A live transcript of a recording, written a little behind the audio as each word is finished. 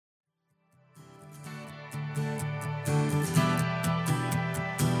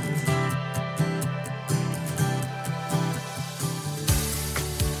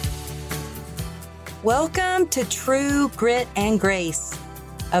Welcome to True Grit and Grace,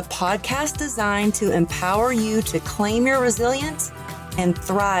 a podcast designed to empower you to claim your resilience and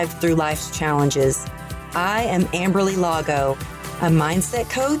thrive through life's challenges. I am Amberly Lago, a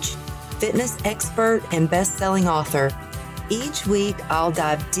mindset coach, fitness expert, and best-selling author. Each week, I'll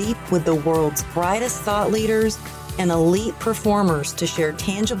dive deep with the world's brightest thought leaders and elite performers to share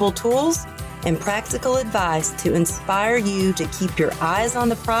tangible tools and practical advice to inspire you to keep your eyes on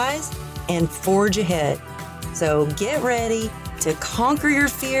the prize and forge ahead. So get ready to conquer your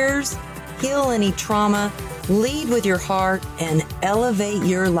fears, heal any trauma, lead with your heart, and elevate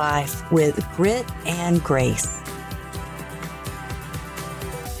your life with grit and grace.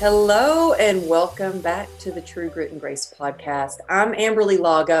 Hello, and welcome back to the True Grit and Grace podcast. I'm Amberly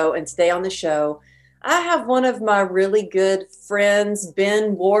Lago, and today on the show, I have one of my really good friends,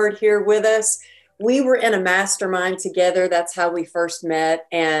 Ben Ward, here with us. We were in a mastermind together. That's how we first met,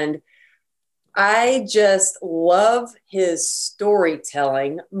 and I just love his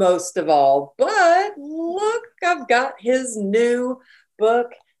storytelling most of all. But look, I've got his new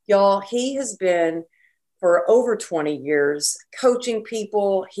book. Y'all, he has been for over 20 years coaching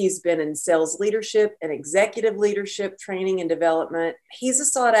people. He's been in sales leadership and executive leadership training and development. He's a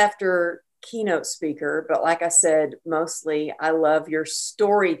sought after keynote speaker. But like I said, mostly I love your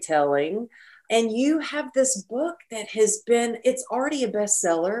storytelling. And you have this book that it's already a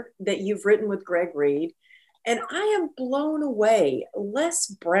bestseller that you've written with Greg Reid. And I am blown away. Les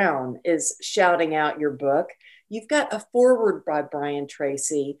Brown is shouting out your book. You've got a foreword by Brian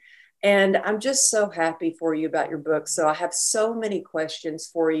Tracy. And I'm just so happy for you about your book. So I have so many questions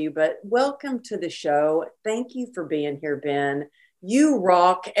for you, but welcome to the show. Thank you for being here, Ben. You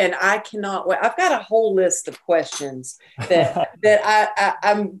rock, and I cannot wait. I've got a whole list of questions that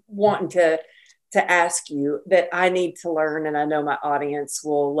I'm wanting to ask you that I need to learn, and I know my audience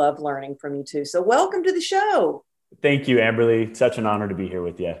will love learning from you too. So welcome to the show. Thank you, Amberly. Such an honor to be here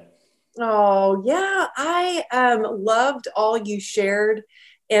with you. Oh, yeah. I loved all you shared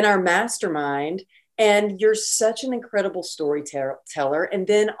in our mastermind, and you're such an incredible storyteller. And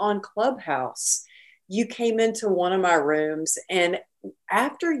then on Clubhouse, you came into one of my rooms, and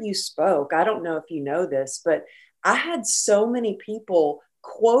after you spoke, I don't know if you know this, but I had so many people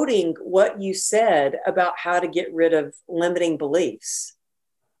quoting what you said about how to get rid of limiting beliefs.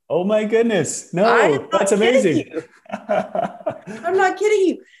 Oh my goodness. No, that's amazing. I'm not kidding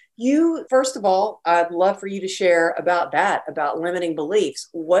you. You, first of all, I'd love for you to share about that, about limiting beliefs,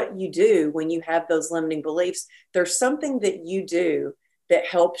 what you do when you have those limiting beliefs. There's something that you do that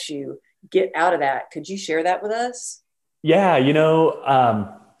helps you get out of that. Could you share that with us? Yeah.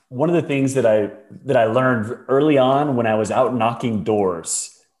 One of the things that I learned early on when I was out knocking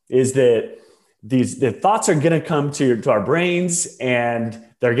doors is that the thoughts are going to come to our brains, and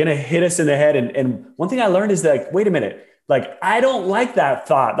they're going to hit us in the head. And one thing I learned is that, wait a minute, like, I don't like that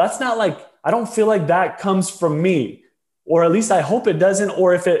thought. That's not like, I don't feel like that comes from me, or at least I hope it doesn't.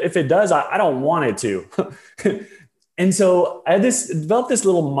 Or if it does, I don't want it to. And so I developed this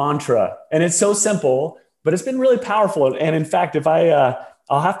little mantra, and it's so simple, but it's been really powerful. And in fact, if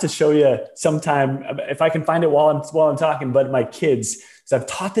I'll have to show you sometime if I can find it while I'm talking. But my kids, so I've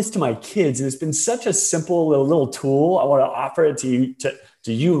taught this to my kids, and it's been such a simple little tool. I want to offer it to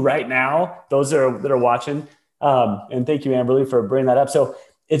you right now, those that are watching. And thank you, Amberly, for bringing that up. So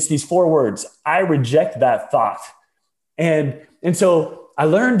it's these 4 words: I reject that thought. And so I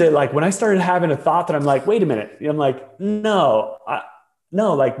learned that, like, when I started having a thought that I'm like, wait a minute, I'm like,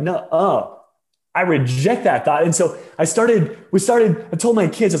 I reject that thought. And so I told my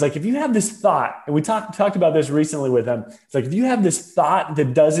kids, I was like, if you have this thought, and we talked about this recently with them. It's like, if you have this thought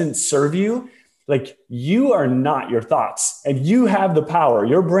that doesn't serve you, like, you are not your thoughts, and you have the power,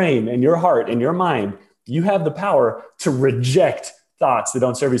 your brain and your heart and your mind, you have the power to reject thoughts that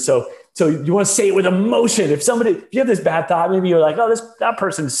don't serve you. So you want to say it with emotion. If you have this bad thought, maybe you're like, oh, that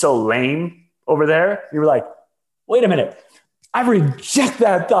person's so lame over there. You're like, wait a minute, I reject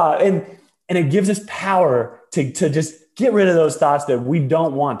that thought. And it gives us power to just get rid of those thoughts that we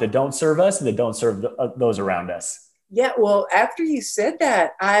don't want, that don't serve us and that don't serve those around us. Yeah, well, after you said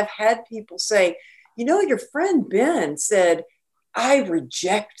that, I've had people say, your friend Ben said, I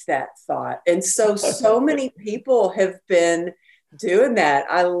reject that thought. And so many people have been doing that.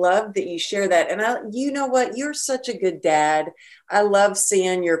 I love that you share that. And you know what? You're such a good dad. I love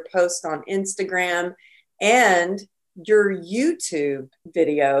seeing your post on Instagram and your YouTube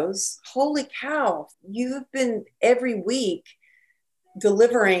videos. Holy cow. You've been every week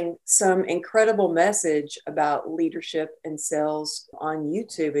delivering some incredible message about leadership and sales on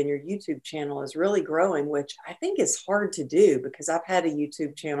YouTube, and your YouTube channel is really growing, which I think is hard to do because I've had a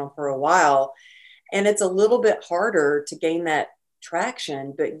YouTube channel for a while. And it's a little bit harder to gain that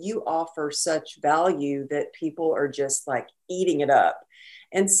traction, but you offer such value that people are just like eating it up.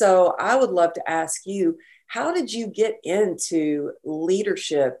 And so I would love to ask you, how did you get into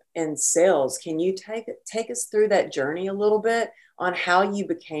leadership and sales? Can you take us through that journey a little bit on how you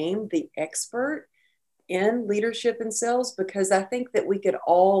became the expert in leadership and sales? Because I think that we could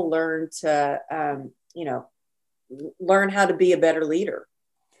all learn to, learn how to be a better leader.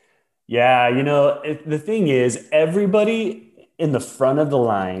 Yeah, the thing is, everybody in the front of the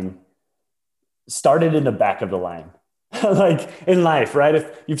line started in the back of the line. Like in life, right?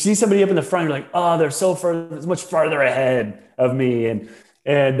 If you see somebody up in the front, you're like, oh, they're so much farther ahead of me.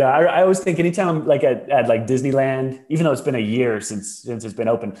 And I always think anytime I'm like at like Disneyland, even though it's been a year since it's been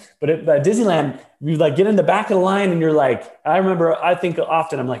open, but at Disneyland, you like get in the back of the line and you're like, I think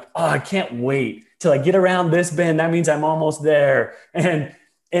often I'm like, oh, I can't wait till I get around this bend. That means I'm almost there.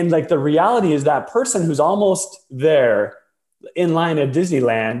 And like the reality is that person who's almost there in line at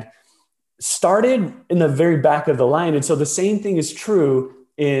Disneyland started in the very back of the line. And so the same thing is true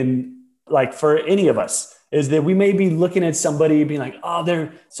in like for any of us, is that we may be looking at somebody being like, oh,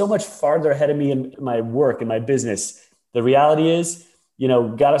 they're so much farther ahead of me in my work and my business. The reality is,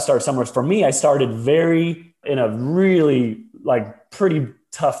 got to start somewhere. For me, I started in a really like pretty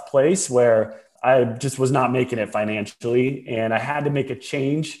tough place where I just was not making it financially and I had to make a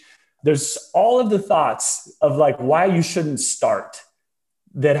change. There's all of the thoughts of like why you shouldn't start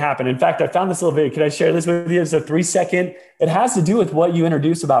that happened. In fact, I found this little video. Can I share this with you? It's a 3-second. It has to do with what you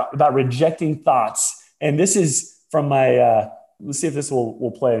introduced about rejecting thoughts. And this is from my, let's see if this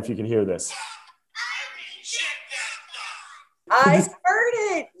will play, if you can hear this. I heard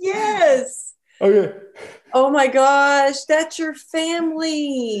it. Yes. Okay. Oh my gosh. That's your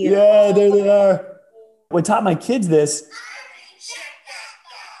family. Yeah, there they are. I taught my kids this,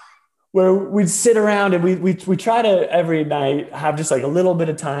 where we'd sit around and we try to every night have just like a little bit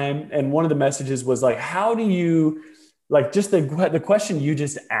of time. And one of the messages was like, how do you, like just the question you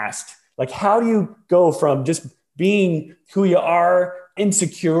just asked, like, how do you go from just being who you are,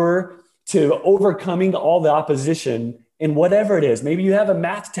 insecure, to overcoming all the opposition in whatever it is? Maybe you have a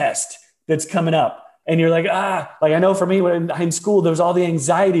math test that's coming up and you're like, like I know for me when in school, there was all the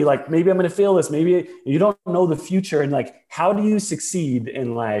anxiety, like maybe I'm going to fail this. Maybe you don't know the future. And like, how do you succeed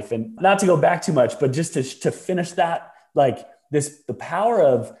in life? And not to go back too much, but just to finish that, like the power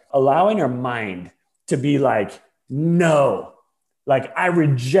of allowing your mind to be like, no, like I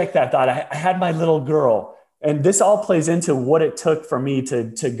reject that thought. I had my little girl, and this all plays into what it took for me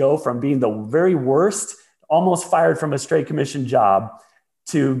to go from being the very worst, almost fired from a straight commission job,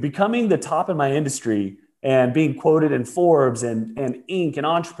 to becoming the top in my industry and being quoted in Forbes and Inc. and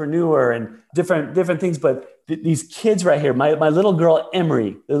Entrepreneur and different things. But these kids right here, my little girl,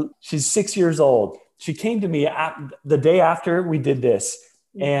 Emery, she's 6 years old. She came to me the day after we did this.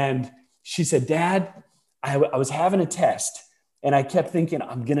 And she said, Dad, I was having a test and I kept thinking,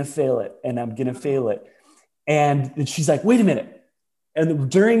 I'm going to fail it and I'm going to fail it. And she's like, wait a minute.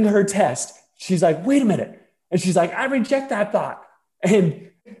 And during her test, she's like, wait a minute. And she's like, I reject that thought. And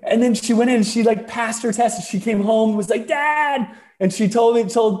then she went in and she like passed her test and she came home and was like, Dad. And she told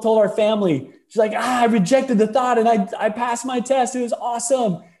our family, she's like, I rejected the thought and I passed my test. It was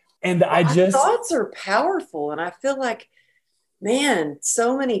awesome. And thoughts are powerful. And I feel like, man,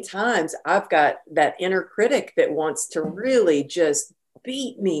 so many times I've got that inner critic that wants to really just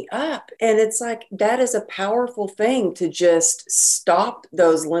beat me up. And it's like, that is a powerful thing to just stop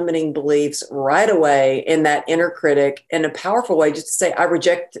those limiting beliefs right away in that inner critic in a powerful way, just to say, I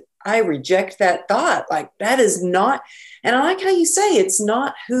reject that thought. Like that is not, and I like how you say it's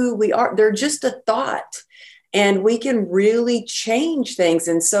not who we are. They're just a thought. And we can really change things.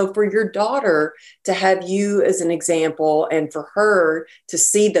 And so for your daughter to have you as an example and for her to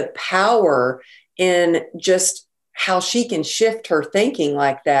see the power in just how she can shift her thinking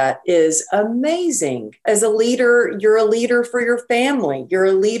like that is amazing. As a leader, you're a leader for your family. You're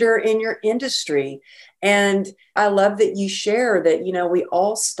a leader in your industry. And I love that you share that, we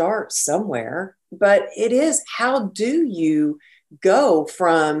all start somewhere, but it is, how do you go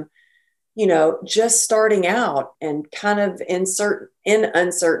from just starting out and kind of in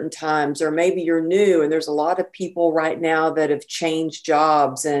uncertain times, or maybe you're new and there's a lot of people right now that have changed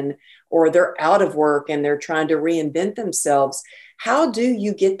jobs or they're out of work and they're trying to reinvent themselves. How do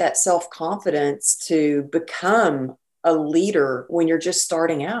you get that self-confidence to become a leader when you're just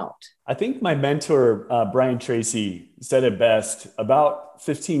starting out? I think my mentor, Brian Tracy, said it best. About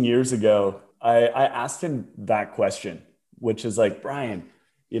 15 years ago, I asked him that question, which is like, Brian,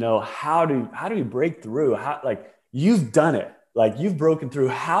 how do we break through? How, like, you've done it, like you've broken through.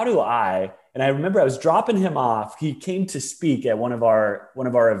 How do I And I remember I was dropping him off. He came to speak at one of our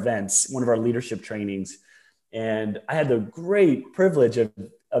events, one of our leadership trainings. And I had the great privilege of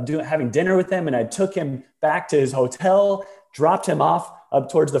having dinner with him. And I took him back to his hotel, dropped him off up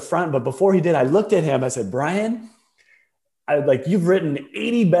towards the front. But before he did, I looked at him. I said, Brian, you've written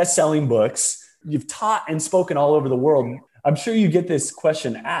 80 best-selling books. You've taught and spoken all over the world. I'm sure you get this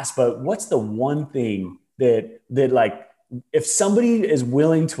question asked, but what's the one thing that like, if somebody is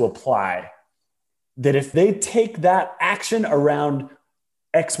willing to apply, that if they take that action around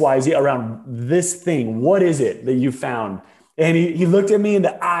XYZ, around this thing, what is it that you found? And he looked at me in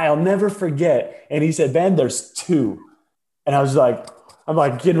the eye, I'll never forget. And he said, Ben, there's two. And I was like, I'm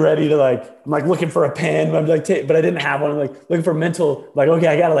like getting ready to I'm like looking for a pen. I'm like, but I didn't have one. I'm like looking for mental, okay,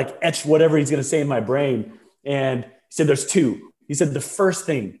 I got to like etch whatever he's going to say in my brain. And he said, there's two. He said, the first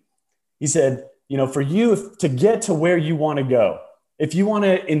thing, he said, for you to get to where you want to go, if you want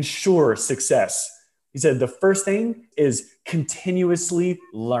to ensure success, he said, the first thing is continuously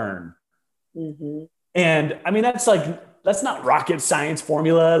learn. Mm-hmm. And I mean, that's not rocket science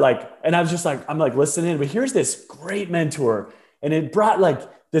formula. And I was just I'm listening, but here's this great mentor. And it brought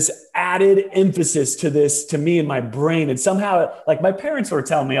this added emphasis to me in my brain. And somehow my parents were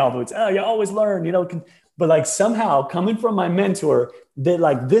telling me all the time, oh, you always learn, but somehow coming from my mentor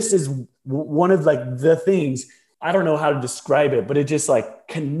that this is one of the things, I don't know how to describe it, but it just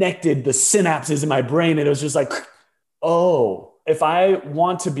connected the synapses in my brain. And it was just oh, if I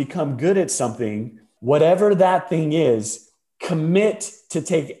want to become good at something, whatever that thing is, commit to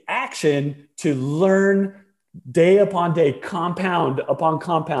take action to learn day upon day, compound upon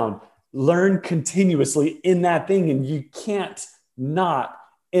compound, learn continuously in that thing. And you can't not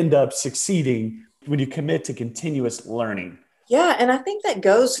end up succeeding when you commit to continuous learning. Yeah. And I think that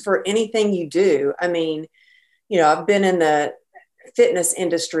goes for anything you do. I mean, I've been in the fitness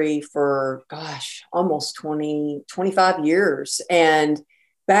industry for, almost 25 years. And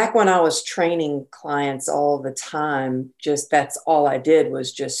back when I was training clients all the time, that's all I did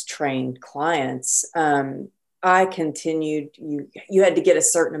was just train clients. I continued, you had to get a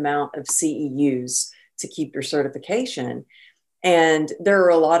certain amount of CEUs to keep your certification. And there are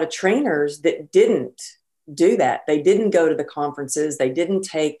a lot of trainers that didn't do that. They didn't go to the conferences. They didn't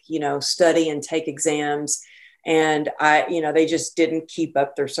take, study and take exams. And they just didn't keep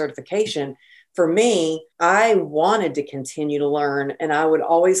up their certification. For me, I wanted to continue to learn, and I would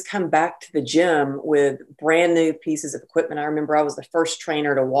always come back to the gym with brand new pieces of equipment. I remember I was the first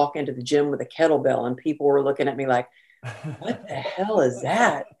trainer to walk into the gym with a kettlebell, and people were looking at me like, what the hell is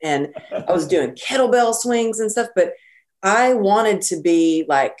that? And I was doing kettlebell swings and stuff, but I wanted to be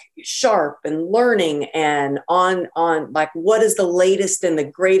sharp and learning and on what is the latest and the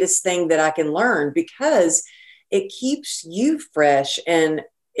greatest thing that I can learn, because it keeps you fresh. And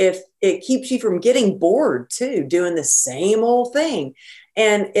if it keeps you from getting bored too, doing the same old thing.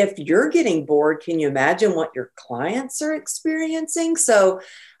 And if you're getting bored, can you imagine what your clients are experiencing? So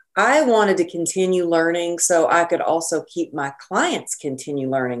I wanted to continue learning so I could also keep my clients continue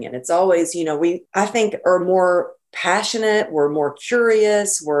learning. And it's always, I think are more passionate, we're more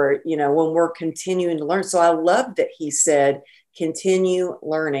curious, when we're continuing to learn. So I love that he said, continue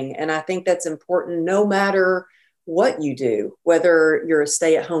learning. And I think that's important no matter what you do, whether you're a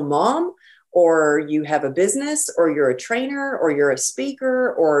stay-at-home mom or you have a business or you're a trainer or you're a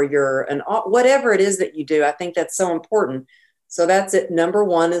speaker or you're whatever it is that you do. I think that's so important. So that's it. Number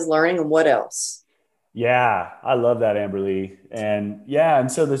one is learning. And what else? Yeah, I love that, Amberly. And yeah. And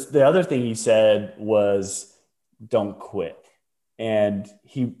so the other thing he said was don't quit. And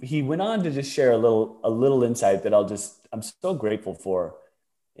he went on to just share a little insight that I'm so grateful for.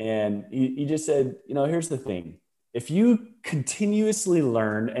 And he just said, here's the thing. If you continuously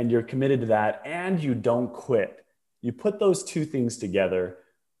learn and you're committed to that and you don't quit, you put those two things together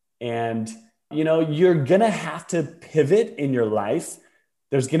and, you're going to have to pivot in your life.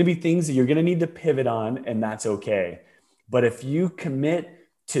 There's going to be things that you're going to need to pivot on, and that's okay. But if you commit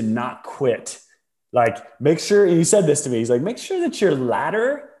to not quit, make sure, and he said this to me, he's like, make sure that your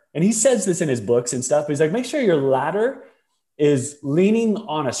ladder, and he says this in his books and stuff, he's like, make sure your ladder is leaning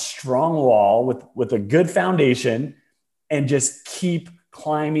on a strong wall with a good foundation, and just keep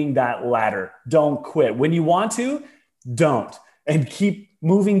climbing that ladder. Don't quit. When you want to, don't. And keep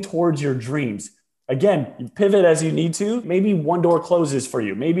moving towards your dreams. Again, you pivot as you need to. Maybe one door closes for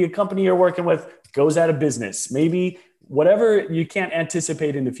you. Maybe a company you're working with goes out of business. Maybe whatever you can't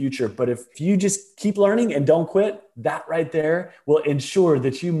anticipate in the future. But if you just keep learning and don't quit, that right there will ensure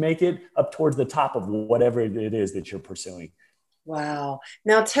that you make it up towards the top of whatever it is that you're pursuing. Wow.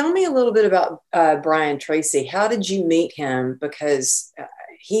 Now tell me a little bit about Brian Tracy. How did you meet him? Because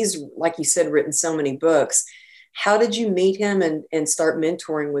he's, like you said, written so many books. How did you meet him and start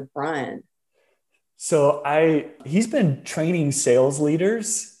mentoring with Brian? So he's been training sales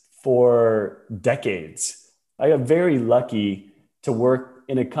leaders for decades. I got very lucky to work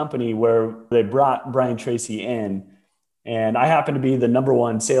in a company where they brought Brian Tracy in, and I happened to be the number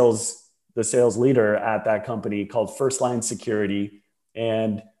one the sales leader at that company called First Line Security.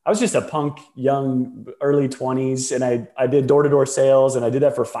 And I was just a punk, young, early 20s, and I did door-to-door sales, and I did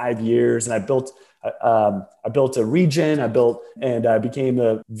that for 5 years. And I built a region. I became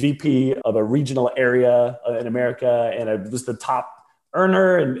the VP of a regional area in America, and I was the top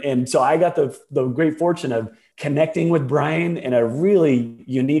earner. And so I got the great fortune of connecting with Brian in a really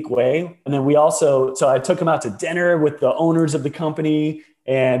unique way. And then so I took him out to dinner with the owners of the company,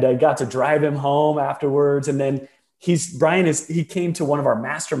 and I got to drive him home afterwards. And then he came to one of our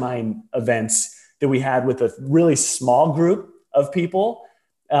mastermind events that we had with a really small group of people.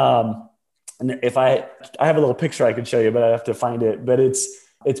 And if I have a little picture I could show you, but I have to find it. But it's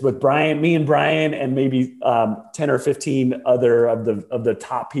with Brian, me and Brian, and maybe 10 or 15 other of the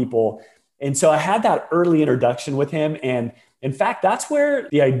top people. And so I had that early introduction with him. And in fact, that's where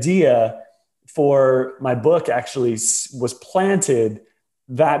the idea for my book actually was planted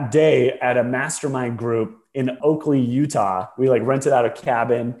that day at a mastermind group in Oakley, Utah. We rented out a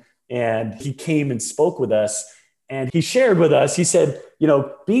cabin, and he came and spoke with us. And he shared with us, he said,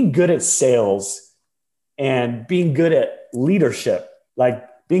 being good at sales and being good at leadership, like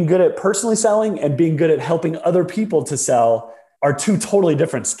being good at personally selling and being good at helping other people to sell, are two totally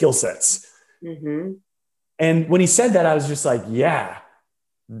different skill sets. Mm-hmm. And when he said that, I was just like, yeah,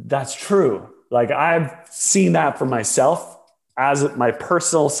 that's true. Like, I've seen that for myself as my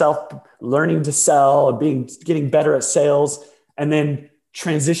personal self, learning to sell and getting better at sales, and then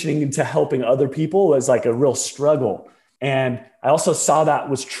transitioning into helping other people was like a real struggle. And I also saw that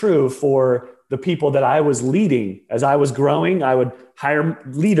was true for the people that I was leading. As I was growing, I would hire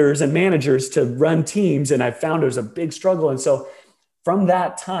leaders and managers to run teams, and I found it was a big struggle. And so from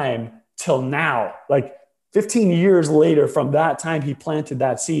that time till now, like 15 years later, from that time he planted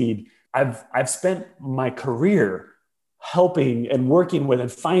that seed, I've spent my career helping and working with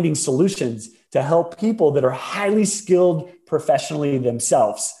and finding solutions to help people that are highly skilled professionally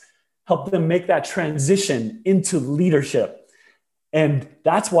themselves, help them make that transition into leadership. And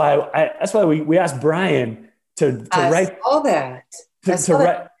that's why we asked Brian to write all that. To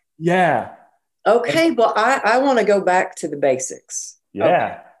write. Yeah. Okay. Well, I want to go back to the basics. Yeah.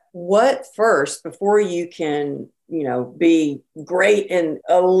 Okay. What first, before you can, be great and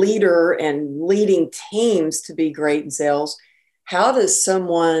a leader and leading teams to be great in sales, how does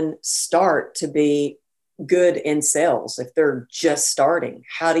someone start to be good in sales if they're just starting?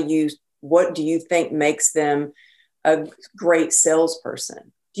 What do you think makes them a great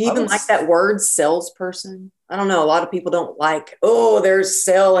salesperson? Do you even like that word, salesperson? I don't know. A lot of people don't like, they're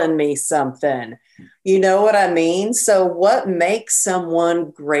selling me something. You know what I mean? So what makes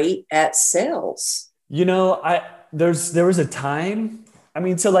someone great at sales? There was a time,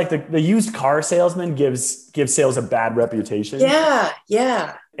 so like the used car salesman gives sales a bad reputation. Yeah.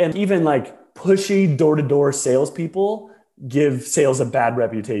 Yeah. And even like pushy door-to-door salespeople give sales a bad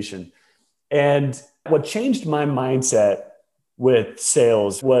reputation. And what changed my mindset with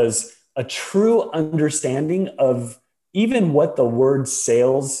sales was a true understanding of even what the word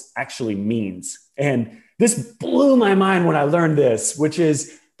sales actually means. And this blew my mind when I learned this, which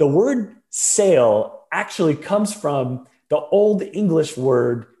is the word sale actually comes from the Old English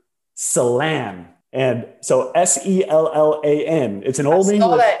word selan. And so SELLAN. It's an Old English. I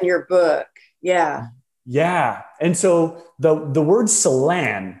saw that in your book. Yeah. Yeah. And so the word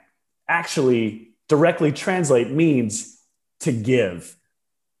selan actually directly means to give.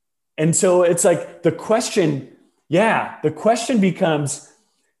 And so it's like the question becomes,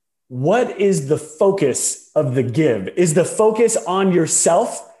 what is the focus of the give? Is the focus on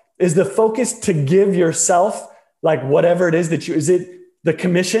yourself? Is the focus to give yourself, like whatever it is is it the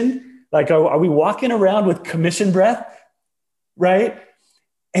commission? Like, are we walking around with commission breath? Right?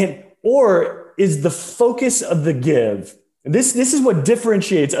 Or is the focus of the give? This is what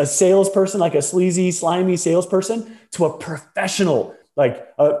differentiates a salesperson, like a sleazy, slimy salesperson, to a professional. Like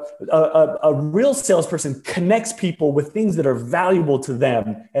a real salesperson connects people with things that are valuable to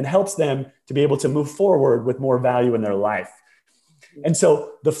them and helps them to be able to move forward with more value in their life. And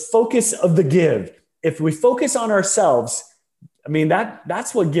so the focus of the give, if we focus on ourselves,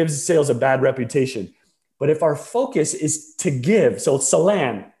 that's what gives sales a bad reputation. But if our focus is to give, so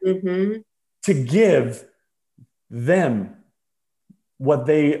Salan, to give them what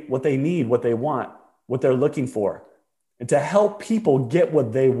they need, what they want, what they're looking for. and to help people get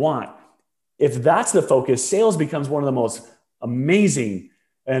what they want. If that's the focus, sales becomes one of the most amazing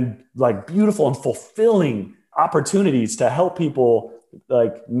and like beautiful and fulfilling opportunities to help people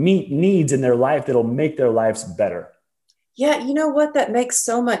like meet needs in their life that'll make their lives better. Yeah, you know what? That makes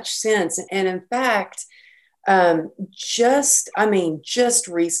so much sense. And in fact, just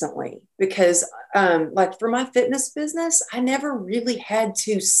recently, because like for my fitness business, I never really had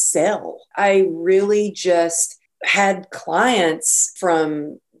to sell. I really just had clients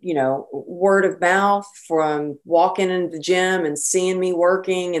from, word of mouth, from walking into the gym and seeing me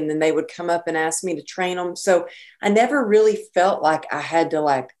working. And then they would come up and ask me to train them. So I never really felt like I had to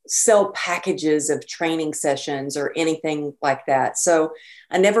like sell packages of training sessions or anything like that. So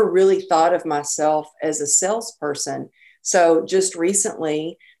I never really thought of myself as a salesperson. So just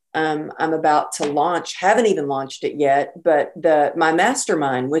recently, I'm about to launch, haven't even launched it yet, but my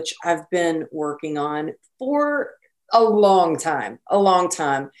mastermind, which I've been working on for a long time.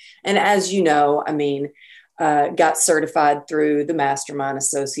 And as you know, got certified through the Mastermind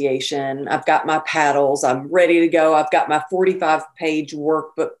Association. I've got my paddles. I'm ready to go. I've got my 45-page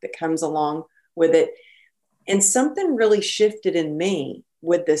workbook that comes along with it. And something really shifted in me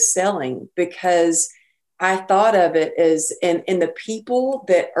with the selling, because I thought of it as, and the people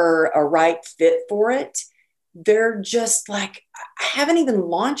that are a right fit for it, they're just like, I haven't even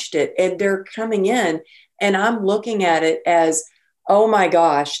launched it and they're coming in. And I'm looking at it as, oh my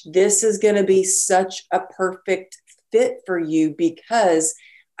gosh, this is going to be such a perfect fit for you, because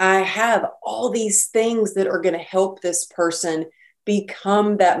I have all these things that are going to help this person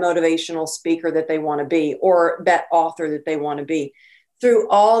become that motivational speaker that they want to be, or that author that they want to be, through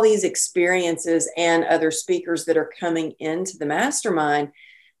all these experiences and other speakers that are coming into the mastermind.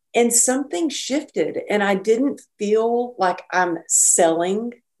 And something shifted, and I didn't feel like I'm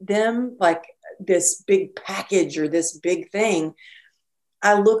selling them like this big package or this big thing.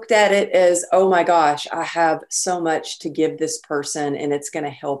 I looked at it as, oh my gosh, I have so much to give this person, and it's going to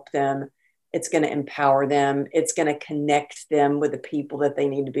help them. It's going to empower them. It's going to connect them with the people that they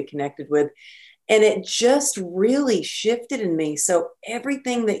need to be connected with. And it just really shifted in me. So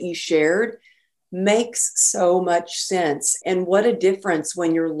everything that you shared makes so much sense. And what a difference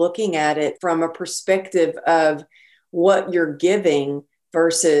when you're looking at it from a perspective of what you're giving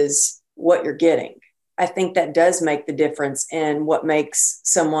versus what you're getting. I think that does make the difference in what makes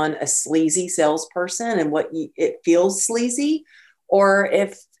someone a sleazy salesperson and it feels sleazy, or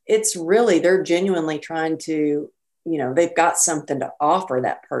if it's really, they're genuinely trying to, they've got something to offer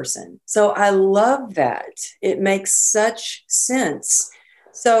that person. So I love that. It makes such sense.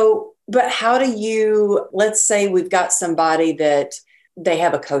 So, but how do you, let's say we've got somebody that they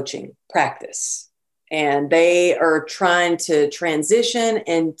have a coaching practice and they are trying to transition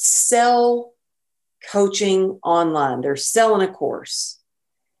and sell coaching online. They're selling a course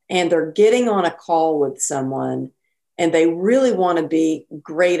and they're getting on a call with someone and they really want to be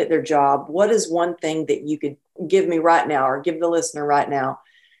great at their job. What is one thing that you could give me right now, or give the listener right now,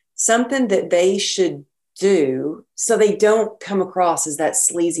 something that they should do so they don't come across as that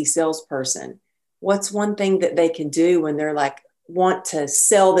sleazy salesperson? What's one thing that they can do when they're like, want to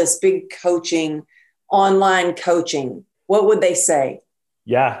sell this big coaching, online coaching? What would they say?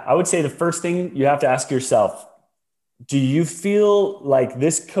 Yeah, I would say the first thing you have to ask yourself, do you feel like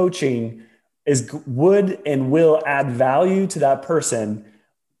this coaching would and will add value to that person?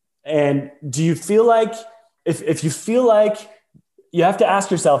 And do you feel like, if you feel like, you have to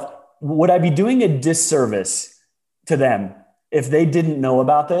ask yourself, would I be doing a disservice to them if they didn't know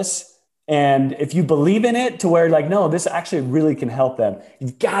about this? And if you believe in it to where like, no, this actually really can help them,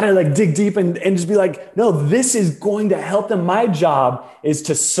 you've got to like dig deep and just be like, no, this is going to help them. My job is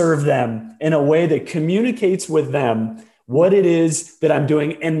to serve them in a way that communicates with them what it is that I'm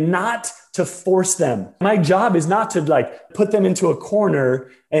doing, and not to force them. My job is not to like put them into a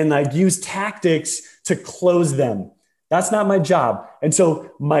corner and like use tactics to close them. That's not my job. And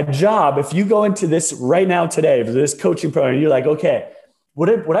so my job, if you go into this right now today, for this coaching program, you're like, okay,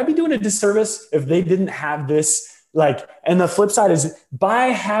 would I be doing a disservice if they didn't have this? Like, and the flip side is, by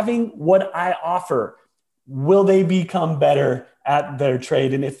having what I offer, will they become better at their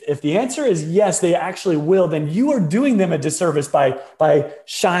trade? And if the answer is yes, they actually will, then you are doing them a disservice by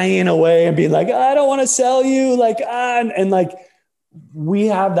shying away and being like, I don't want to sell you. And like, we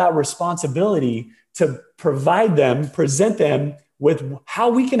have that responsibility to present them with how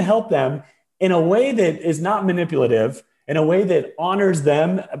we can help them in a way that is not manipulative, in a way that honors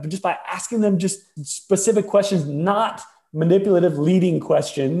them, just by asking them just specific questions, not manipulative leading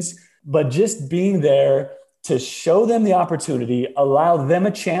questions, but just being there to show them the opportunity, allow them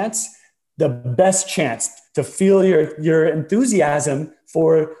a chance, the best chance to feel your enthusiasm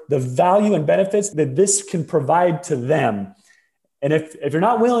for the value and benefits that this can provide to them. And if you're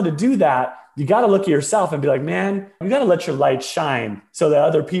not willing to do that, you got to look at yourself and be like, man, you got to let your light shine so that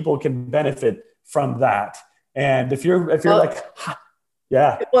other people can benefit from that. And if you're like,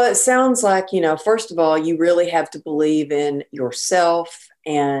 yeah. Well, it sounds like, first of all, you really have to believe in yourself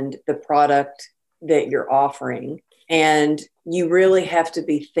and the product that you're offering. And you really have to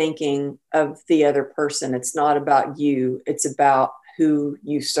be thinking of the other person. It's not about you. It's about who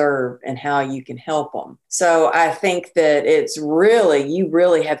you serve and how you can help them. So I think that you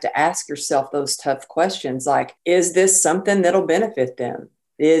really have to ask yourself those tough questions. Like, is this something that'll benefit them?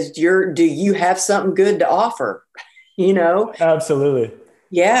 Do you have something good to offer? Absolutely.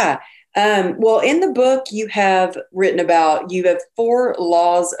 Yeah. Well, in the book you have 4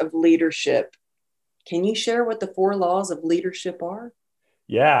 laws of leadership. Can you share what the 4 laws of leadership are?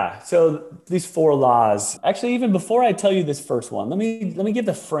 Yeah. So these 4 laws, actually, even before I tell you this first one, let me give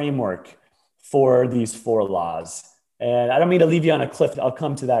the framework for these 4 laws. And I don't mean to leave you on a cliff. I'll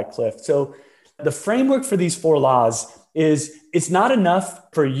come to that cliff. So the framework for these 4 laws is it's not enough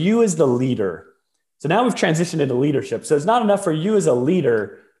for you as the leader. So now we've transitioned into leadership. So it's not enough for you as a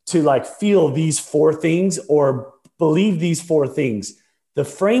leader to feel these 4 things or believe these 4 things. The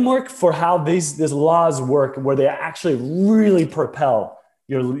framework for how these laws work, where they actually really propel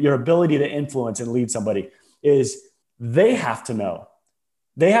your ability to influence and lead somebody, is they have to know.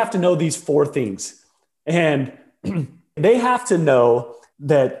 They have to know these 4 things. And they have to know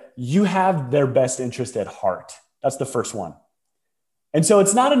that you have their best interest at heart. That's the first one. And so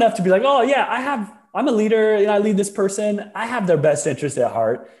it's not enough to be like, oh yeah, I'm a leader, I lead this person. I have their best interest at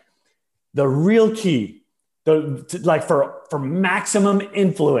heart. The real key, for maximum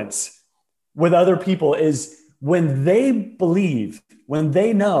influence with other people, is when they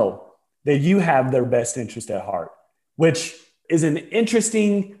know that you have their best interest at heart, which is an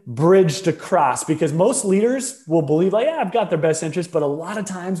interesting bridge to cross, because most leaders will believe like, yeah, I've got their best interest. But a lot of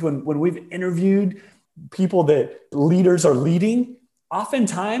times when we've interviewed people that leaders are leading,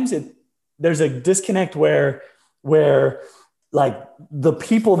 oftentimes there's a disconnect where like the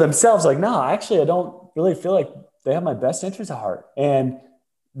people themselves like, no, actually, I don't really feel like they have my best interest at heart. And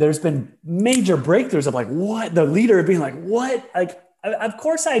there's been major breakthroughs of like, what? The leader being like, what? Like, of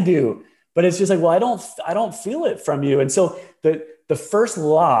course I do. But it's just like, well, I don't feel it from you. And so the first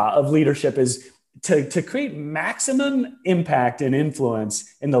law of leadership is to create maximum impact and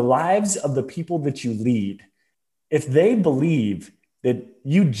influence in the lives of the people that you lead. If they believe that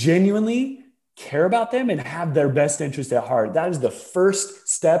you genuinely care about them and have their best interest at heart, that is the first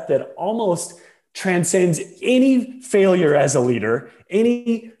step that almost transcends any failure as a leader,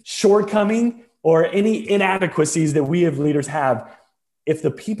 any shortcoming or any inadequacies that we as leaders have. If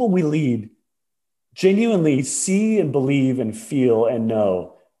the people we lead genuinely see and believe and feel and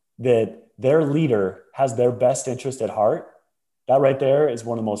know that their leader has their best interest at heart, that right there is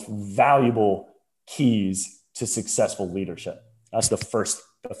one of the most valuable keys to successful leadership. That's the first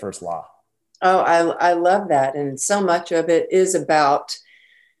law. Oh, I love that. And so much of it is about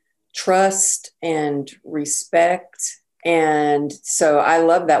trust and respect. And so I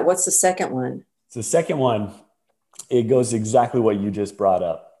love that. What's the second one? So the second one, it goes exactly what you just brought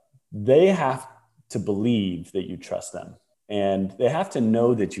up. They have to believe that you trust them, and they have to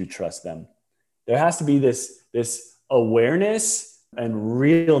know that you trust them. There has to be this awareness and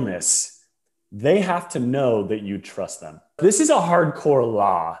realness. They have to know that you trust them. This is a hardcore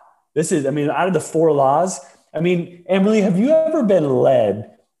law. Out of the 4 laws, Emily, have you ever been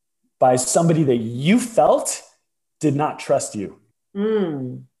led by somebody that you felt did not trust you?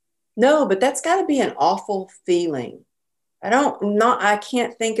 No, but that's got to be an awful feeling. I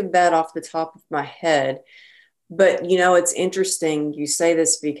can't think of that off the top of my head. But, it's interesting you say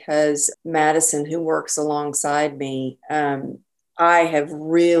this, because Madison, who works alongside me, I have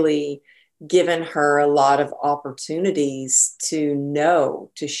really given her a lot of opportunities to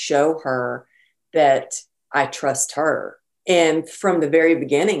show her that I trust her. And from the very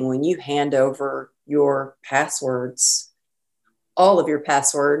beginning, when you hand over your passwords, all of your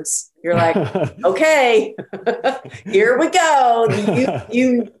passwords, you're like, okay, here we go.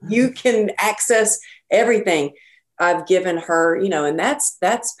 You can access everything. I've given her, and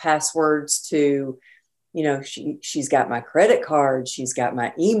that's passwords to, she's got my credit card, she's got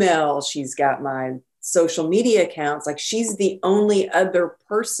my email, she's got my social media accounts. Like, she's the only other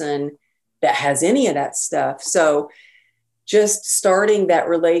person that has any of that stuff. So just starting that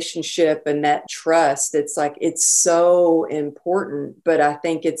relationship and that trust, it's so important. But I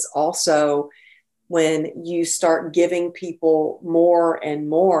think it's also when you start giving people more and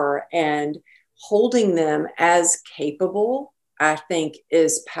more and holding them as capable, I think,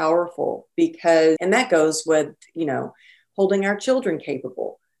 is powerful, because, and that goes with, holding our children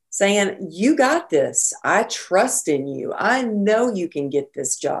capable, saying, you got this. I trust in you. I know you can get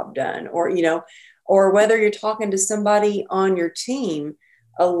this job done. Or whether you're talking to somebody on your team,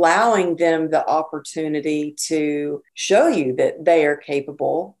 allowing them the opportunity to show you that they are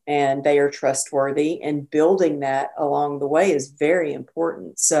capable and they are trustworthy, and building that along the way is very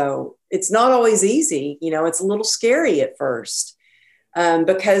important. So it's not always easy. It's a little scary at first,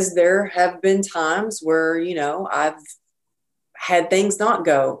 because there have been times where, I've had things not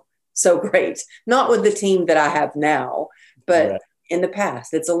go so great, not with the team that I have now, but in the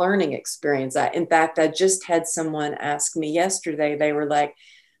past. It's a learning experience. In fact, I just had someone ask me yesterday, they were like,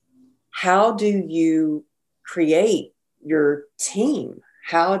 how do you create your team?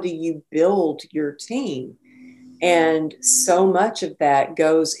 How do you build your team? And so much of that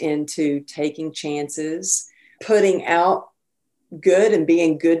goes into taking chances, putting out good and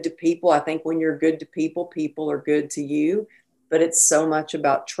being good to people. I think when you're good to people, people are good to you, but it's so much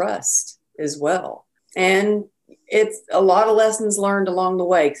about trust as well. And it's a lot of lessons learned along the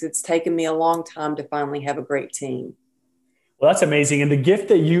way, because it's taken me a long time to finally have a great team. Well, that's amazing. And the gift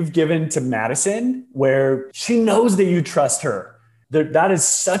that you've given to Madison, where she knows that you trust her, that is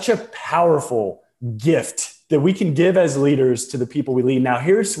such a powerful gift that we can give as leaders to the people we lead. Now,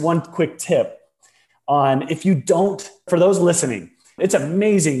 here's one quick tip on, if you don't, for those listening, it's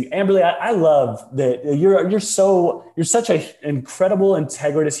amazing. Amberly, I love that you're such an incredible,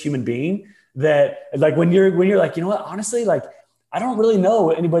 integritous human being, that like when you're like, honestly, like, I don't really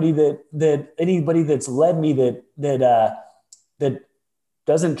know anybody that's led me that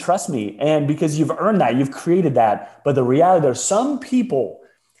doesn't trust me. And because you've earned that, you've created that. But the reality, there's some people.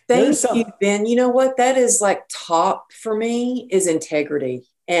 Thank you, Ben. You know what? That is like top for me, is integrity.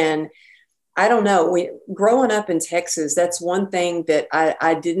 And I don't know, growing up in Texas, that's one thing that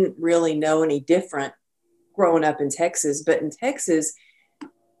I didn't really know any different growing up in Texas. But in Texas,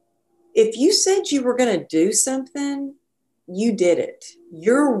 if you said you were going to do something, you did it.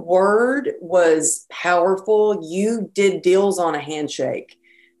 Your word was powerful. You did deals on a handshake.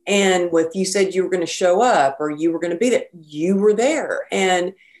 And if you said you were going to show up, or you were going to be there, you were there.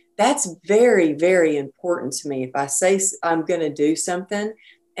 And that's very, very important to me. If I say I'm going to do something,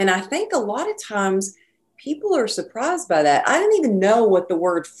 and I think a lot of times people are surprised by that. I didn't even know what the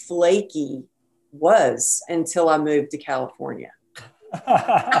word flaky was until I moved to California.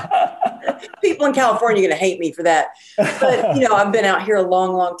 People in California are going to hate me for that. But, I've been out here a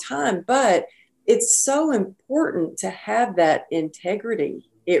long, long time. But it's so important to have that integrity.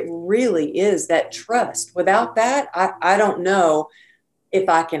 It really is, that trust. Without that, I don't know if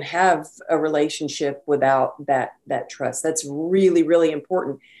I can have a relationship without that trust. That's really, really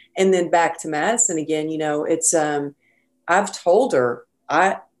important. And then back to Madison again, it's, I've told her,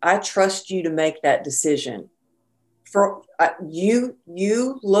 I trust you to make that decision. For you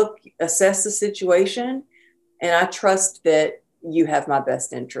assess the situation, and I trust that you have my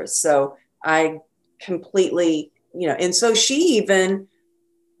best interest. So I completely, and so she even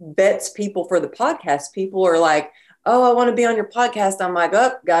vets people for the podcast. People are like, oh, I want to be on your podcast. I'm like,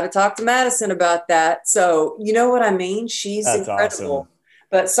 oh, got to talk to Madison about that. So you know what I mean? She's That's incredible. Awesome.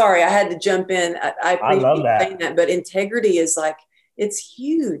 But sorry, I had to jump in. I appreciate love that. saying that. But integrity is like, it's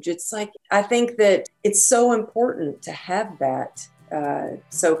huge. It's like, I think that it's so important to have that.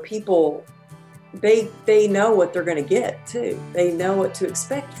 So people, they know what they're going to get too. They know what to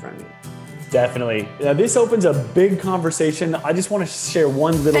expect from you. Definitely. This opens a big conversation. I just want to share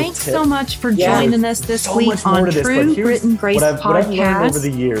one little Thanks tip. so much for joining us this week on True Grit & Grace What I've learned over Podcast.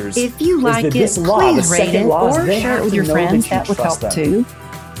 the years, If you like it, this law, please the rate second it law, or they share it have with to your know friends. that you That would help trust them. too.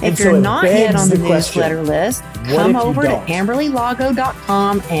 And If so you're it not yet begs on the the question, newsletter list, what come if you over to don't?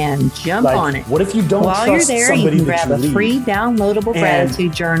 amberlylago.com and jump on it. What if you don't While you're trust there, you somebody can that grab you a lead? free downloadable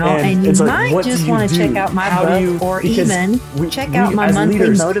gratitude journal, and you it's like, might what do just you want to do? check out my How do book, you- or because even check out my as monthly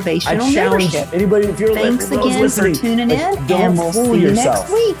leaders, motivational I challenge membership. anybody, if you're Thanks those again for listening, tuning in, don't and we'll fool see you yourself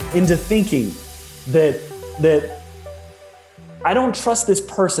next week. into thinking that I don't trust this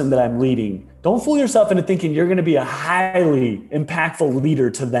person that I'm leading. Don't fool yourself into thinking you're going to be a highly impactful leader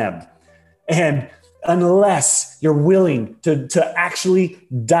to them. And unless you're willing to actually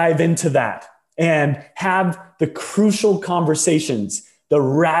dive into that and have the crucial conversations, the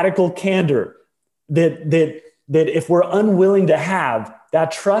radical candor that if we're unwilling to have,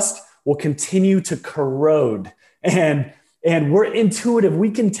 that trust will continue to corrode. And we're intuitive. We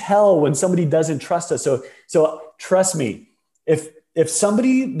can tell when somebody doesn't trust us. So trust me, if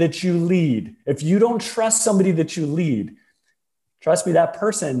somebody that you lead, if you don't trust somebody that you lead, trust me, that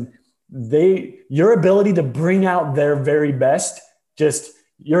person, your ability to bring out their very best, just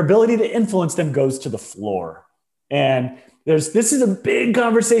your ability to influence them goes to the floor. And this is a big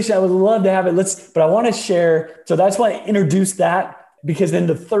conversation. I would love to have it. But I want to share. So that's why I introduced that, because then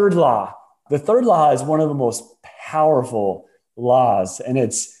the third law is one of the most powerful laws. And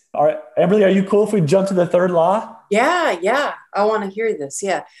Amberly, are you cool if we jump to the third law? Yeah. I want to hear this.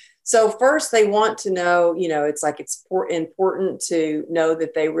 Yeah. So first they want to know, it's like, it's important to know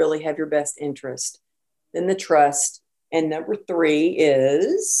that they really have your best interest. Then the trust. And number 3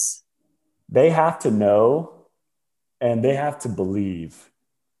 is? They have to know and they have to believe.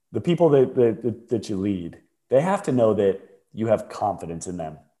 The people that you lead, they have to know that you have confidence in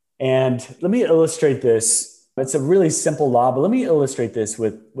them. And let me illustrate this. It's a really simple law, but let me illustrate this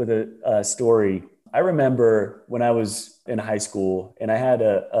with a story. I remember when I was in high school and I had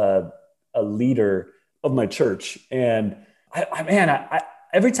a leader of my church. And I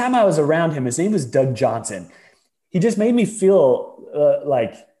every time I was around him, his name was Doug Johnson. He just made me feel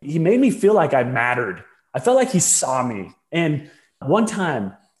like I mattered. I felt like he saw me. And one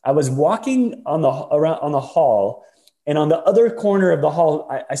time I was walking on the hall, and on the other corner of the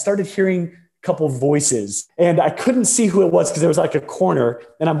hall, I started hearing a couple voices, and I couldn't see who it was because there was like a corner.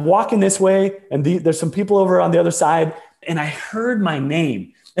 And I'm walking this way, and there's some people over on the other side, and I heard my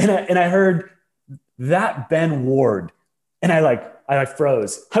name, and I heard that Ben Ward, and I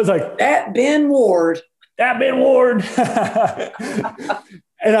froze. I was like, that Ben Ward. That Ben Ward.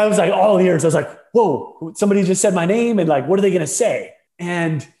 And I was like, all ears. I was like, whoa, somebody just said my name. And like, what are they going to say?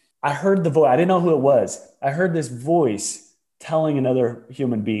 And I heard the voice. I didn't know who it was. I heard this voice telling another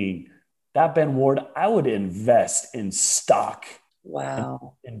human being, that Ben Ward, I would invest in stock.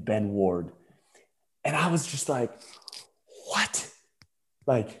 Wow. In Ben Ward. And I was just like, what?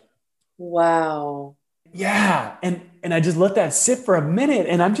 Like, wow. Yeah. And I just let that sit for a minute.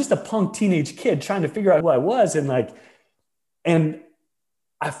 And I'm just a punk teenage kid trying to figure out who I was. And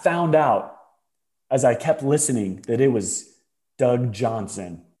I found out as I kept listening that it was Doug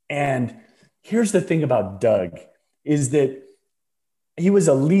Johnson. And here's the thing about Doug is that he was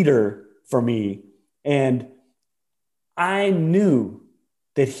a leader for me. And I knew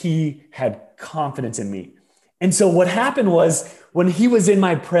that he had confidence in me. And so what happened was when he was in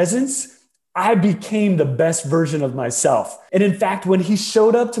my presence, I became the best version of myself. And in fact, when he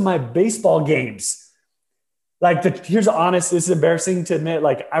showed up to my baseball games, here's honest, this is embarrassing to admit,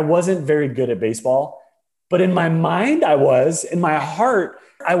 I wasn't very good at baseball, but in my mind I was, in my heart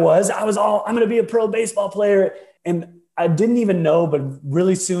I was all, I'm going to be a pro baseball player. And I didn't even know, but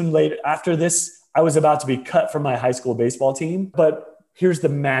really soon later after this, I was about to be cut from my high school baseball team. But here's the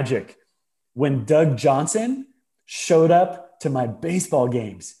magic. When Doug Johnson showed up to my baseball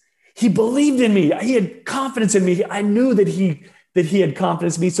games, he believed in me. He had confidence in me. I knew that he had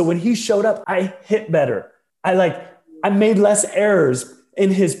confidence in me. So when he showed up, I hit better. I made less errors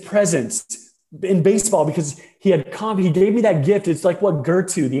in his presence in baseball because he gave me that gift. It's like what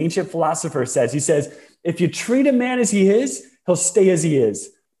Goethe, the ancient philosopher, says. He says, if you treat a man as he is, he'll stay as he is.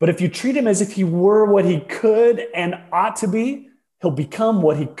 But if you treat him as if he were what he could and ought to be, he'll become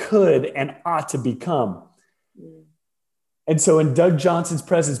what he could and ought to become. And so in Doug Johnson's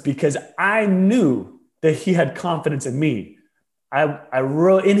presence, because I knew that he had confidence in me,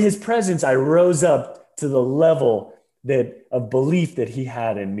 in his presence, I rose up to the level of belief that he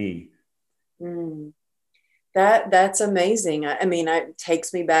had in me. That's amazing. I mean, it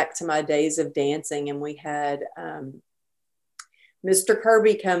takes me back to my days of dancing, and we had Mr.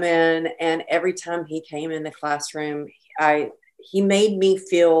 Kirby come in, and every time he came in the classroom, he made me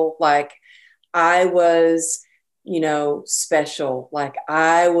feel like I was, special, like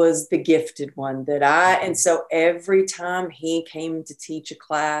I was the gifted one and so every time he came to teach a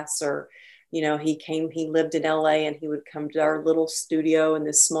class, or he lived in LA and he would come to our little studio in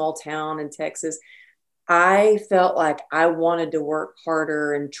this small town in Texas. I felt like I wanted to work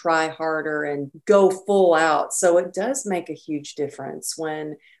harder and try harder and go full out. So it does make a huge difference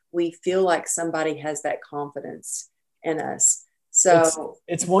when we feel like somebody has that confidence in us. So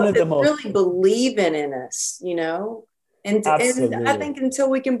it's one of the most really believing in us, and I think until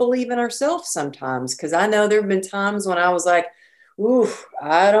we can believe in ourselves sometimes, because I know there have been times when I was like, oof,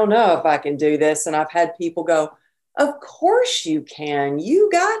 I don't know if I can do this. And I've had people go, of course you can, you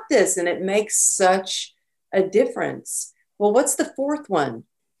got this. And it makes such a difference. Well, what's the fourth one?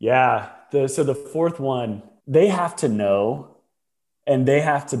 Yeah. So the fourth one, they have to know and they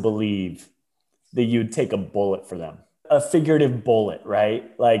have to believe that you'd take a bullet for them, a figurative bullet,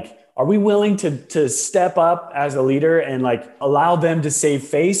 right? Like, are we willing to step up as a leader and allow them to save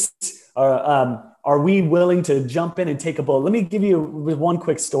face? Or are we willing to jump in and take a bullet? Let me give you one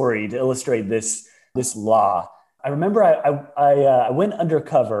quick story to illustrate this law. I remember I went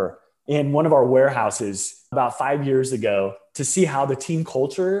undercover in one of our warehouses about 5 years ago to see how the team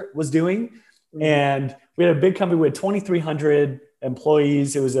culture was doing. Mm-hmm. And we had a big company with 2,300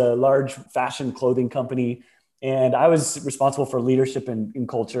 employees. It was a large fashion clothing company. And I was responsible for leadership and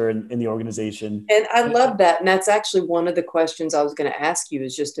culture in the organization. And I love that. And that's actually one of the questions I was going to ask you,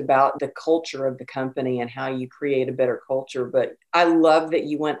 is just about the culture of the company and how you create a better culture. But I love that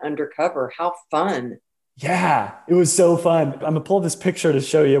you went undercover. How fun. Yeah, it was so fun. I'm going to pull this picture to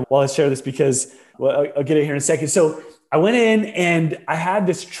show you while I share this, because I'll get it here in a second. So I went in and I had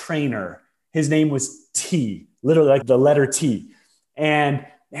this trainer. His name was T, literally like the letter T. And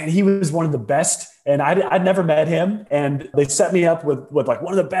he was one of the best. And I'd never met him. And they set me up with like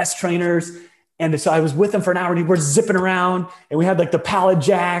one of the best trainers. And so I was with him for an hour, and we're zipping around, and we had like the pallet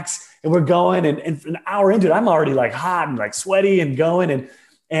jacks, and we're going. And an hour into it, I'm already like hot and like sweaty and going.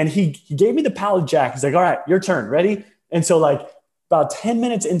 And he gave me the pallet jack. He's like, all right, your turn. Ready? And so like about 10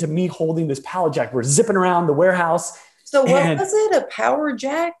 minutes into me holding this pallet jack, we're zipping around the warehouse. So what was it? A power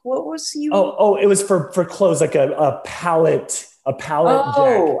jack? What was you? Oh, it was for clothes, like a pallet jack.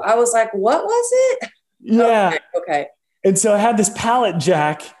 Oh, I was like, what was it? Yeah. Okay. And so I had this pallet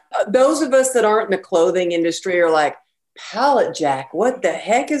jack. Those of us that aren't in the clothing industry are like, pallet jack, what the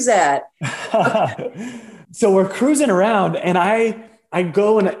heck is that? So we're cruising around, and I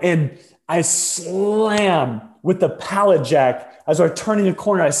go and I slam with the pallet jack. As we're turning a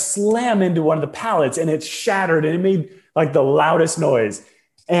corner, I slam into one of the pallets, and it shattered, and it made like the loudest noise.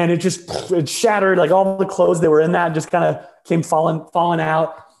 And it shattered, like all the clothes that were in that just kind of came falling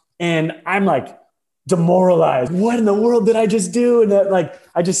out. And I'm like demoralized. What in the world did I just do? And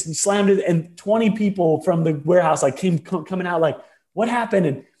I just slammed it, and 20 people from the warehouse like coming out like, what happened?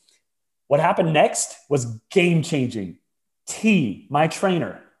 And what happened next was game changing. T, my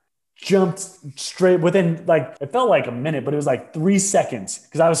trainer, jumped straight within like, it felt like a minute, but it was like 3 seconds,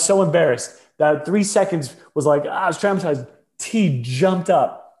 because I was so embarrassed. That 3 seconds was like, I was traumatized. T jumped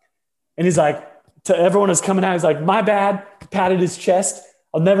up, and he's like, to everyone who's coming out, he's like, my bad, patted his chest.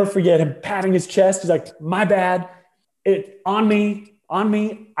 I'll never forget him patting his chest. He's like, my bad. On me.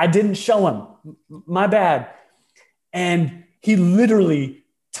 I didn't show him. My bad. And he literally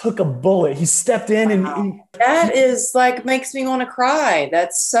took a bullet. He stepped in and that is like, makes me want to cry.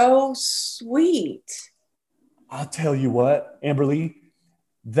 That's so sweet. I'll tell you what, Amberly,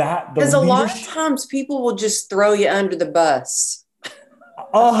 because a lot of times people will just throw you under the bus.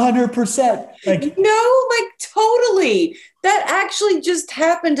 100%. Like, no, like totally. That actually just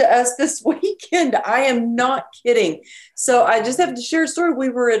happened to us this weekend. I am not kidding. So I just have to share a story. We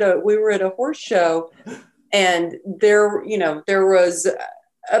were at a horse show, and there was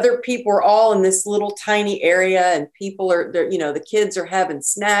other people were all in this little tiny area, and people are there, the kids are having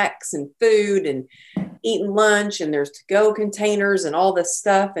snacks and food and eating lunch, and there's to-go containers and all this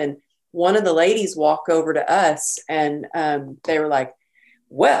stuff. And one of the ladies walked over to us, and they were like,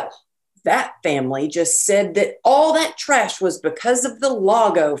 well, that family just said that all that trash was because of the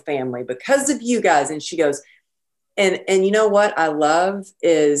Lago family, because of you guys. And she goes, and you know what I love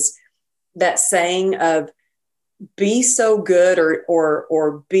is that saying of be so good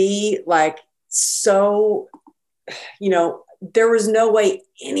or be like, so, there was no way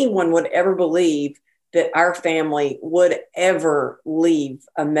anyone would ever believe that our family would ever leave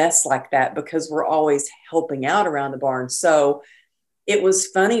a mess like that, because we're always helping out around the barn. So it was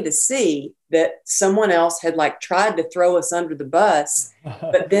funny to see that someone else had like tried to throw us under the bus,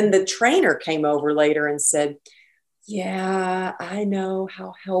 but then the trainer came over later and said, yeah, I know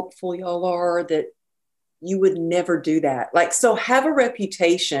how helpful y'all are, that you would never do that. Like, so have a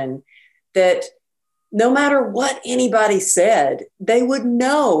reputation that no matter what anybody said, they would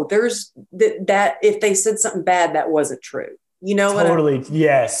know there's that if they said something bad, that wasn't true. You know totally. What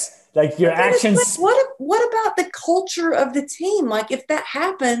yes. Like your actions. Like, what about the culture of the team? Like, if that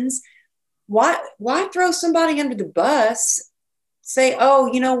happens, why throw somebody under the bus? Say, oh,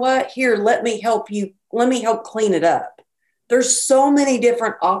 you know what? Here, let me help you. Let me help clean it up. There's so many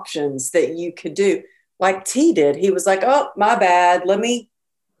different options that you could do. Like T did. He was like, oh, my bad.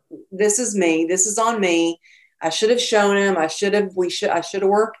 This is me. This is on me. I should have shown him. I should have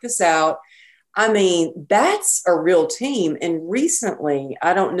worked this out. I mean, that's a real team. And recently,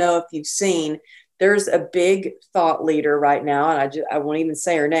 I don't know if you've seen, there's a big thought leader right now, and I won't even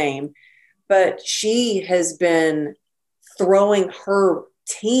say her name, but she has been throwing her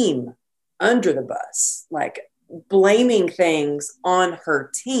team under the bus, like blaming things on her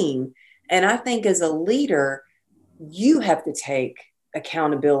team. And I think as a leader, you have to take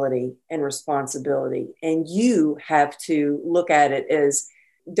accountability and responsibility. And you have to look at it as,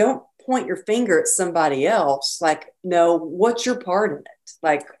 don't point your finger at somebody else. Like, no, what's your part in it?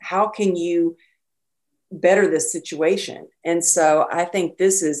 Like, how can you better this situation? And so I think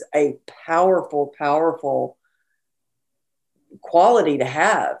this is a powerful, powerful quality to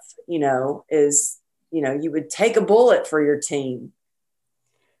have, is, you would take a bullet for your team.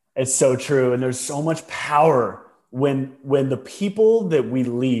 It's so true. And there's so much power when the people that we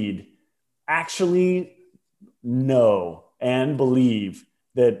lead actually know and believe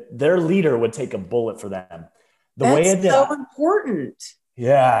that their leader would take a bullet for them. That's so important.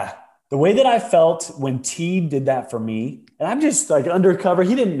 Yeah. The way that I felt when T did that for me, and I'm just like undercover.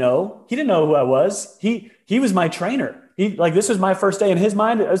 He didn't know who I was. He was my trainer. This was my first day in his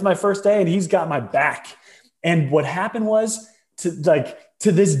mind. It was my first day and he's got my back. And what happened was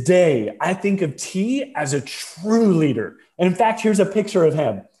to this day, I think of T as a true leader. And in fact, here's a picture of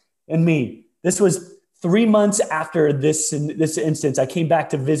him and me. This was 3 months after this instance. I came back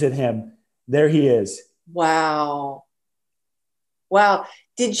to visit him. There he is. Wow.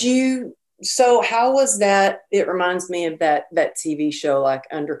 So how was that? It reminds me of that TV show, like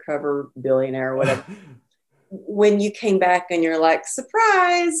Undercover Billionaire or whatever. When you came back and you're like,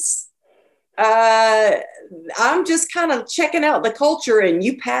 surprise, I'm just kind of checking out the culture and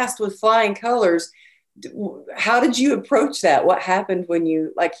you passed with flying colors. How did you approach that? What happened when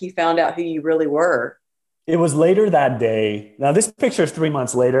you found out who you really were? It was later that day. Now this picture is 3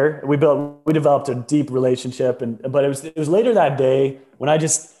 months later. We developed a deep relationship, but it was later that day when he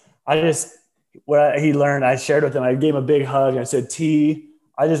learned. I shared with him. I gave him a big hug and I said, T,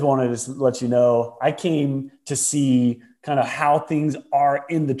 I just wanted to let you know I came to see kind of how things are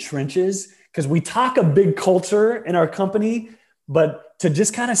in the trenches, because we talk a big culture in our company, but to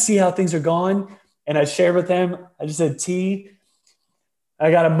just kind of see how things are going. And I shared with him. I just said, T, I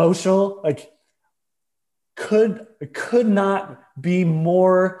got emotional. Could not be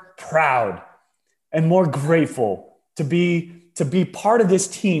more proud and more grateful to be part of this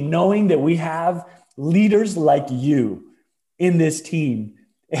team, knowing that we have leaders like you in this team.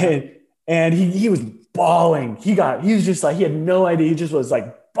 And he was bawling. He was just like, he had no idea. He just was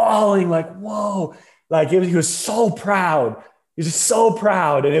like bawling, like, whoa. He was so proud. He was just so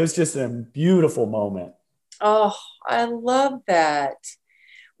proud. And it was just a beautiful moment. Oh, I love that.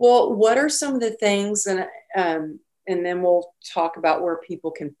 Well, what are some of the things, and then we'll talk about where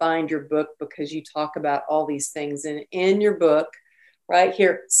people can find your book, because you talk about all these things in your book right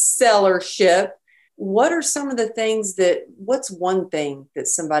here, Sellership. What are some of the things what's one thing that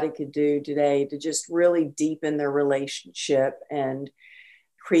somebody could do today to just really deepen their relationship and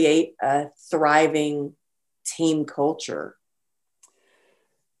create a thriving team culture?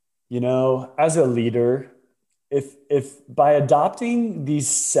 As a leader, if by adopting these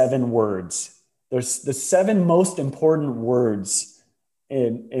 7 words, there's the 7 most important words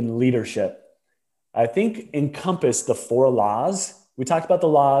in leadership, I think encompass the 4 laws. We talked about the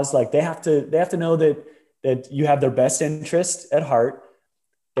laws. Like they have to know that you have their best interest at heart.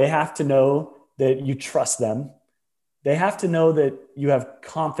 They have to know that you trust them. They have to know that you have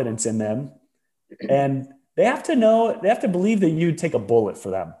confidence in them. And they have to believe that you'd take a bullet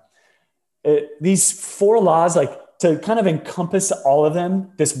for them. These 4 laws, to kind of encompass all of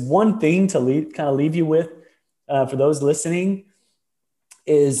them, this one thing to leave you with for those listening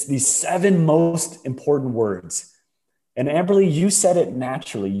is these 7 most important words. And Amberly, you said it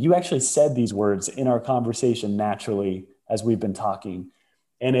naturally. You actually said these words in our conversation naturally as we've been talking.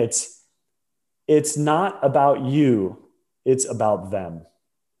 And it's not about you, it's about them.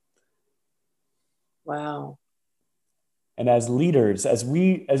 Wow. And as leaders, as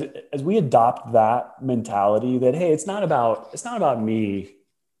we adopt that mentality that, hey, it's not about me,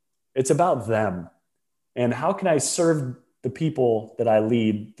 it's about them. And how can I serve the people that I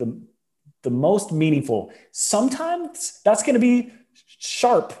lead the most meaningful? Sometimes that's going to be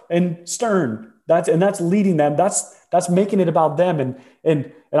sharp and stern. That's leading them. That's making it about them.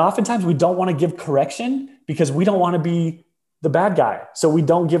 And oftentimes we don't want to give correction because we don't want to be the bad guy. So we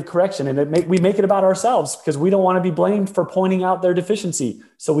don't give correction, and we make it about ourselves because we don't want to be blamed for pointing out their deficiency.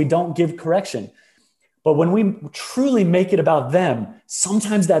 So we don't give correction. But when we truly make it about them,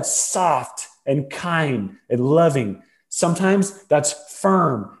 sometimes that's soft and kind and loving. Sometimes that's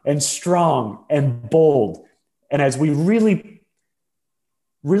firm and strong and bold. And as we really,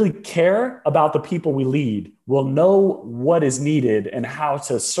 really care about the people we lead, we'll know what is needed and how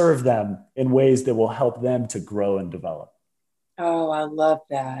to serve them in ways that will help them to grow and develop. Oh, I love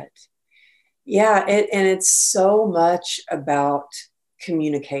that. Yeah. And it's so much about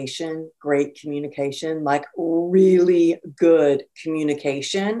communication, great communication, like really good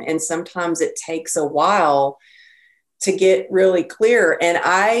communication. And sometimes it takes a while to get really clear. And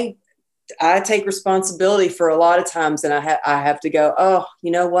I take responsibility for a lot of times, and I have to go, oh,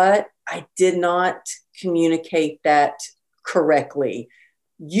 you know what? I did not communicate that correctly.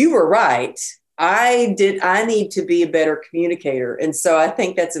 You were right. I need to be a better communicator. And so I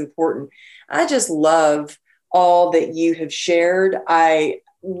think that's important. I just love all that you have shared. I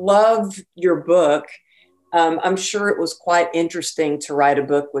love your book. I'm sure it was quite interesting to write a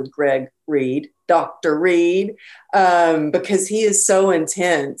book with Greg Reid, Dr. Reid, because he is so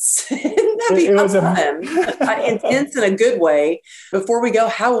intense. It was intense in a good way. Before we go,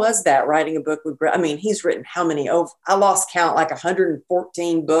 how was that writing a book with Greg? I mean, he's written how many? Oh, I lost count, like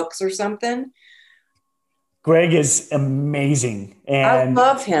 114 books or something. Greg is amazing. And I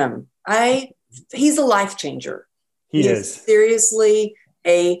love him. He's a life changer. He is seriously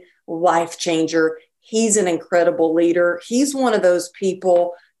a life changer. He's an incredible leader. He's one of those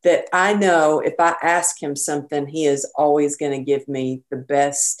people that I know if I ask him something, he is always going to give me the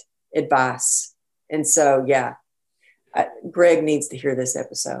best advice. And so, yeah, Greg needs to hear this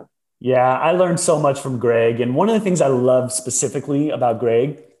episode. Yeah, I learned so much from Greg. And one of the things I love specifically about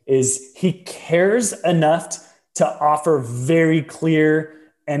Greg is he cares enough to offer very clear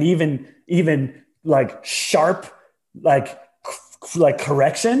and even like sharp, like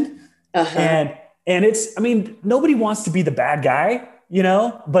correction. Uh-huh. And it's, I mean, nobody wants to be the bad guy, you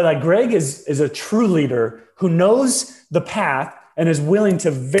know, but like Greg is a true leader who knows the path and is willing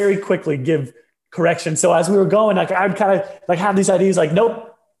to very quickly give correction. So as we were going, like I would kind of like have these ideas like,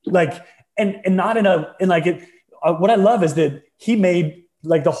 nope, like, and not in like it, what I love is that he made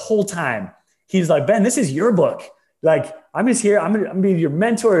like the whole time, he's like, Ben, this is your book. Like, I'm just here. I'm gonna be your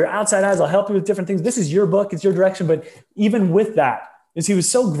mentor, your outside eyes. I'll help you with different things. This is your book. It's your direction. But even with that, is he was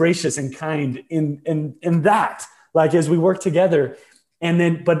so gracious and kind in that, like as we worked together. And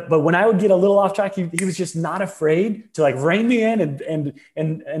then, but when I would get a little off track, he was just not afraid to like rein me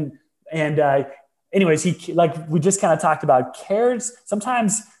in anyways, he, like we just kind of talked about, cares.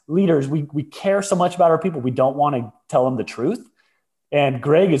 Sometimes leaders, we care so much about our people, we don't want to tell them the truth. And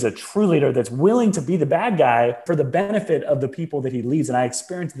Greg is a true leader that's willing to be the bad guy for the benefit of the people that he leads. And I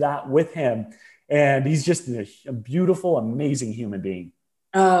experienced that with him. And he's just a beautiful, amazing human being.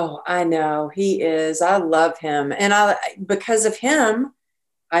 Oh, I know he is. I love him. And because of him,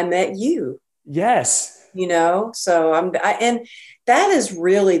 I met you. Yes. You know, so and that is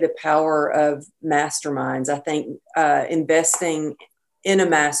really the power of masterminds. I think investing in a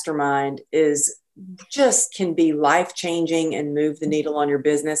mastermind can be life-changing and move the needle on your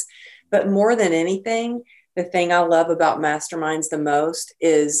business. But more than anything, the thing I love about masterminds the most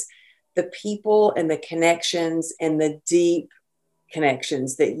is the people and the connections and the deep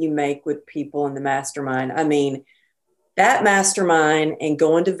connections that you make with people in the mastermind. I mean, that mastermind and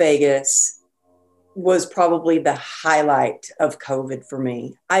going to Vegas was probably the highlight of COVID for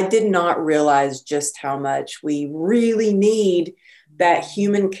me. I did not realize just how much we really need that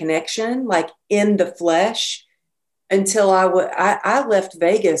human connection, like in the flesh, until I left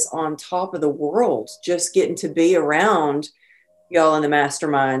Vegas on top of the world, just getting to be around y'all in the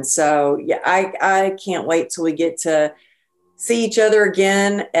mastermind. So yeah, I can't wait till we get to see each other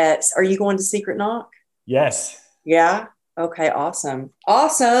again are you going to Secret Knock? Yes. Yeah. Okay. Awesome.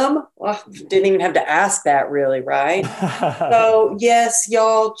 Well, didn't even have to ask that really, right? So yes,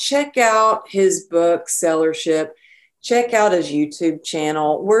 y'all check out his book, Sellership. Check out his YouTube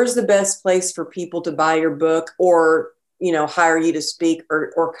channel. Where's the best place for people to buy your book or, you know, hire you to speak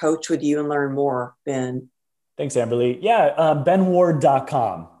or coach with you and learn more, Ben? Thanks, Amberly. Yeah,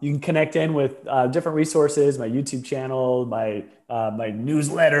 benward.com. You can connect in with different resources, my YouTube channel, my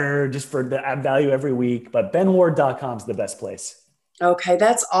newsletter, just for the add value every week. But benward.com is the best place. Okay,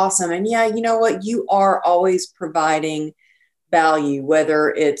 that's awesome. And yeah, you know what? You are always providing value, whether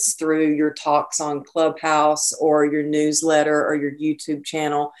it's through your talks on Clubhouse or your newsletter or your YouTube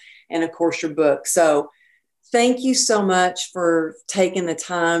channel, and of course your book. So thank you so much for taking the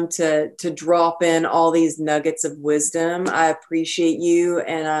time to drop in all these nuggets of wisdom. I appreciate you,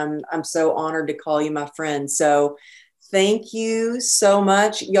 and I'm so honored to call you my friend. So thank you so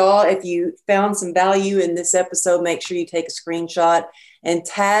much, y'all. If you found some value in this episode, make sure you take a screenshot and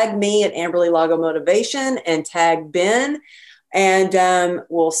tag me at Amberly Lago Motivation and tag Ben. And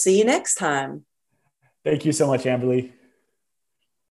we'll see you next time. Thank you so much, Amberly.